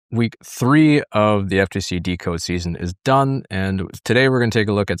Week 3 of the FTC DECODE season is done, and today we're going to take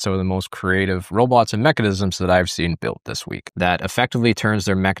a look at some of the most creative robots and mechanisms that I've seen built this week that effectively turns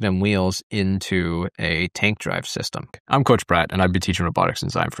their mechanism wheels into a tank drive system. I'm Coach Pratt, and I've been teaching robotics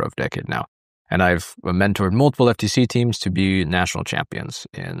design for over a decade now, and I've mentored multiple FTC teams to be national champions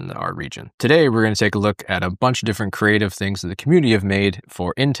in our region. Today we're going to take a look at a bunch of different creative things that the community have made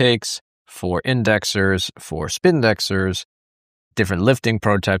for intakes, for indexers, for spindexers, different lifting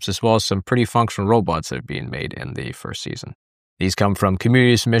prototypes, as well as some pretty functional robots that are being made in the first season. These come from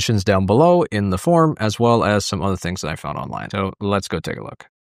community submissions down below in the forum, as well as some other things that I found online. So let's go take a look.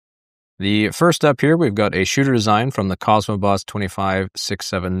 The first up here, we've got a shooter design from the Cosmobus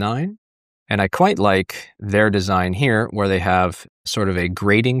 25679. And I quite like their design here, where they have sort of a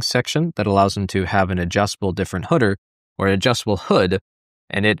grading section that allows them to have an adjustable different hooder or an adjustable hood.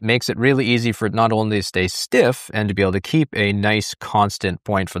 And it makes it really easy for it not only to stay stiff and to be able to keep a nice constant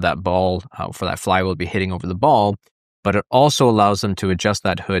point for that ball, for that flywheel to be hitting over the ball, but it also allows them to adjust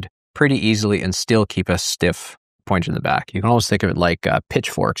that hood pretty easily and still keep a stiff point in the back. You can almost think of it like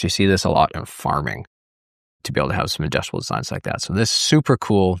pitchforks. You see this a lot in farming, to be able to have some adjustable designs like that. So this super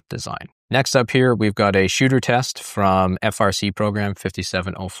cool design. Next up here, we've got a shooter test from FRC program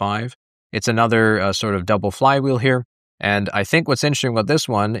 5705. It's another sort of double flywheel here. And I think what's interesting about this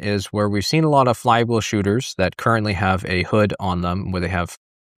one is where we've seen a lot of flywheel shooters that currently have a hood on them where they have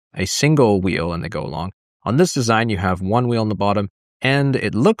a single wheel and they go along. On this design, you have one wheel on the bottom and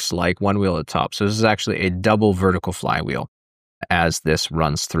it looks like one wheel at the top. So this is actually a double vertical flywheel as this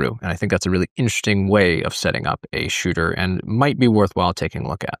runs through. And I think that's a really interesting way of setting up a shooter and might be worthwhile taking a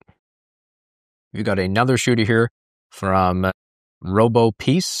look at. We've got another shooter here from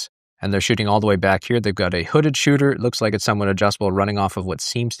RoboPiece. And they're shooting all the way back here. They've got a hooded shooter. It looks like it's somewhat adjustable, running off of what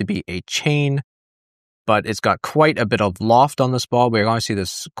seems to be a chain, but it's got quite a bit of loft on this ball. We're going to see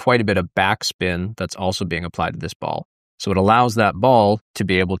this quite a bit of backspin that's also being applied to this ball. So it allows that ball to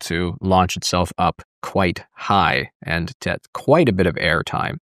be able to launch itself up quite high and to get quite a bit of air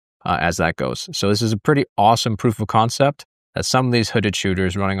time as that goes. So this is a pretty awesome proof of concept that some of these hooded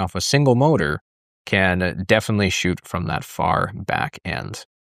shooters running off a single motor can definitely shoot from that far back end.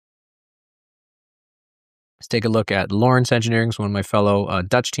 Let's take a look at Lawrence Engineering, one of my fellow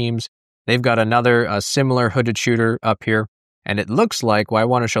Dutch teams. They've got another similar hooded shooter up here. And it looks like, why I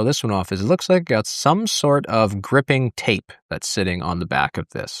want to show this one off is it looks like it got some sort of gripping tape that's sitting on the back of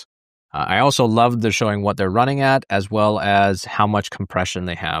this. I also love the showing what they're running at, as well as how much compression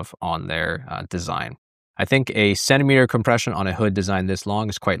they have on their design. I think a centimeter compression on a hood design this long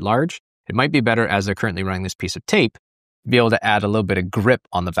is quite large. It might be better, as they're currently running this piece of tape, be able to add a little bit of grip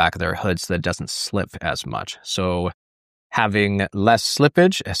on the back of their hood so that it doesn't slip as much. So having less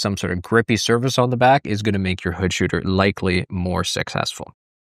slippage, some sort of grippy surface on the back is going to make your hood shooter likely more successful.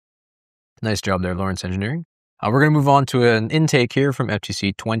 Nice job there, Lawrence Engineering. We're going to move on to an intake here from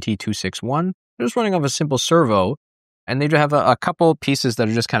FTC 20261. They're just running off a simple servo, and they do have a couple pieces that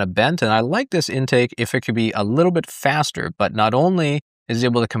are just kind of bent. And I like this intake if it could be a little bit faster, but not only is it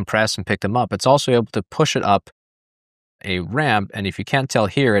able to compress and pick them up, it's also able to push it up a ramp, and if you can't tell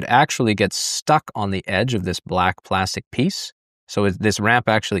here, it actually gets stuck on the edge of this black plastic piece. So this ramp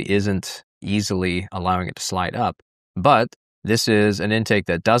actually isn't easily allowing it to slide up. But this is an intake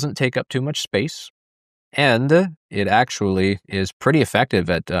that doesn't take up too much space, and it actually is pretty effective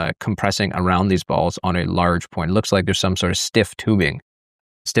at compressing around these balls on a large point. It looks like there's some sort of stiff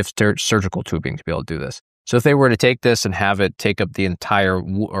surgical tubing to be able to do this. So if they were to take this and have it take up the entire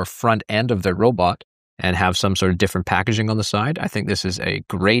or front end of their robot, and have some sort of different packaging on the side, I think this is a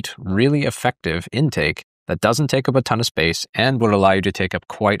great, really effective intake that doesn't take up a ton of space and would allow you to take up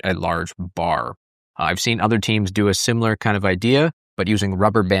quite a large bar. I've seen other teams do a similar kind of idea, but using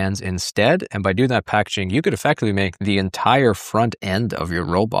rubber bands instead. And by doing that packaging, you could effectively make the entire front end of your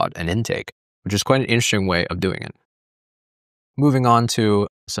robot an intake, which is quite an interesting way of doing it. Moving on to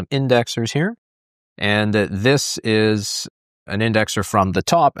some indexers here. And this is an indexer from the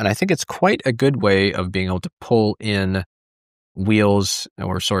top, and I think it's quite a good way of being able to pull in wheels,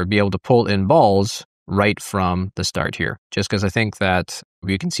 be able to pull in balls right from the start here. Just because I think that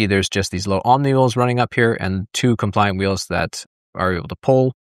you can see there's just these little omni wheels running up here and two compliant wheels that are able to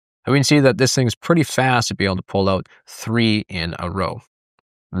pull. And we can see that this thing's pretty fast to be able to pull out 3 in a row.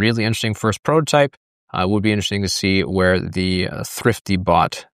 Really interesting first prototype. Would be interesting to see where the Thrifty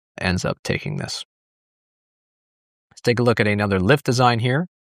bot ends up taking this. Let's take a look at another lift design here.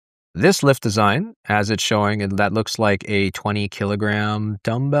 This lift design, as it's showing, that looks like a 20 kilogram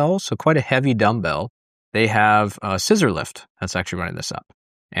dumbbell, so quite a heavy dumbbell. They have a scissor lift that's actually running this up.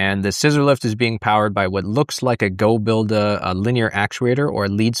 And the scissor lift is being powered by what looks like a Go Build a linear actuator or a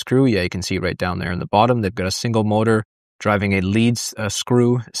lead screw. Yeah, you can see right down there in the bottom. They've got a single motor driving a lead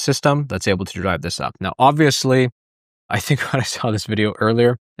screw system that's able to drive this up. Now, obviously, I think when I saw this video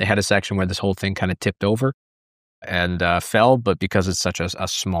earlier, they had a section where this whole thing kind of tipped over and fell, but because it's such a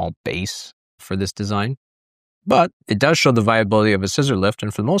small base for this design. But it does show the viability of a scissor lift,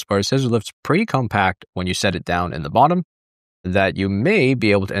 and for the most part, a scissor lift's pretty compact when you set it down in the bottom, that you may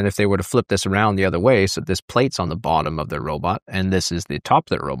be able to, and if they were to flip this around the other way, so this plate's on the bottom of their robot, and this is the top of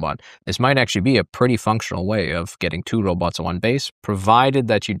their robot, this might actually be a pretty functional way of getting two robots on one base, provided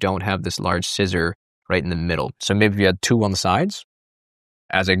that you don't have this large scissor right in the middle. So maybe if you had two on the sides,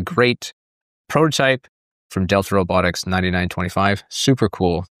 as a great prototype from Delta Robotics 9925, super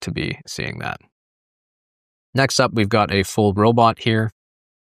cool to be seeing that. Next up, we've got a full robot here.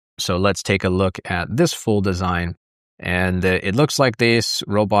 So let's take a look at this full design. And it looks like this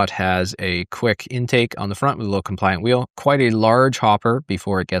robot has a quick intake on the front with a little compliant wheel, quite a large hopper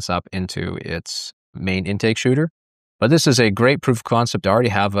before it gets up into its main intake shooter. But this is a great proof of concept to already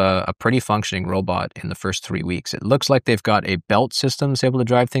have a pretty functioning robot in the first 3 weeks. It looks like they've got a belt system that's able to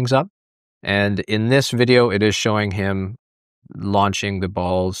drive things up. And in this video, it is showing him launching the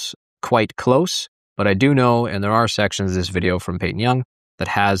balls quite close. But I do know, and there are sections of this video from Peyton Young that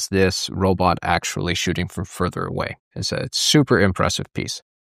has this robot actually shooting from further away. It's a super impressive piece.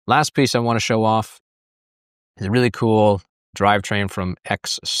 Last piece I want to show off is a really cool drivetrain from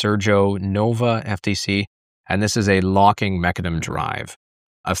Sergio Nova FTC, and this is a locking mechanism drive.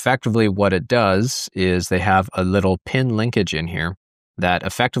 Effectively, what it does is they have a little pin linkage in here that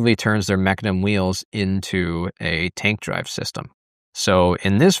effectively turns their mechanism wheels into a tank drive system. So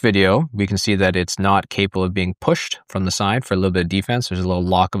in this video, we can see that it's not capable of being pushed from the side for a little bit of defense. There's a little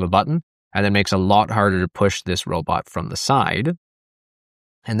lock of a button, and it makes it a lot harder to push this robot from the side.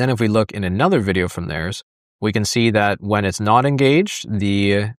 And then if we look in another video from theirs, we can see that when it's not engaged,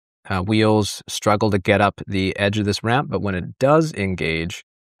 the wheels struggle to get up the edge of this ramp, but when it does engage,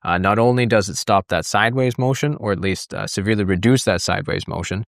 not only does it stop that sideways motion, or at least severely reduce that sideways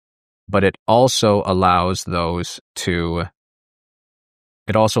motion, but it also allows those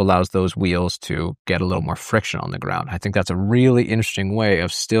wheels to get a little more friction on the ground. I think that's a really interesting way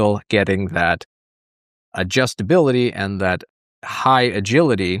of still getting that adjustability and that high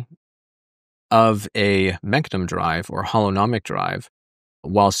agility of a mechanism drive or holonomic drive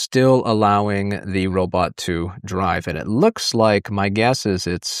while still allowing the robot to drive. And it looks like, my guess is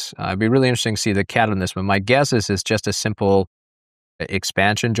it'd be really interesting to see the CAD on this, but my guess is it's just a simple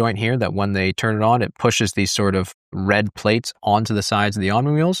expansion joint here that when they turn it on, it pushes these sort of red plates onto the sides of the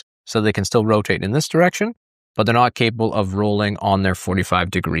on wheels so they can still rotate in this direction, but they're not capable of rolling on their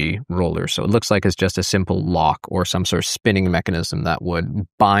 45-degree roller. So it looks like it's just a simple lock or some sort of spinning mechanism that would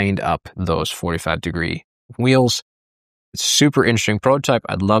bind up those 45-degree wheels. It's a super interesting prototype.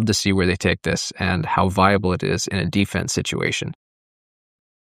 I'd love to see where they take this and how viable it is in a defense situation.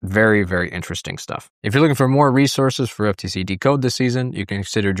 Very, very interesting stuff. If you're looking for more resources for FTC DECODE this season, you can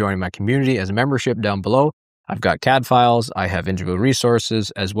consider joining my community as a membership down below. I've got CAD files, I have individual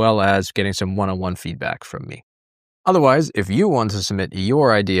resources, as well as getting some one-on-one feedback from me. Otherwise, if you want to submit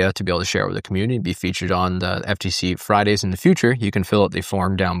your idea to be able to share with the community and be featured on the FTC Fridays in the future, you can fill out the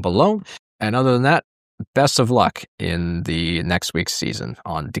form down below. And other than that, best of luck in the next week's season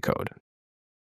on DECODE.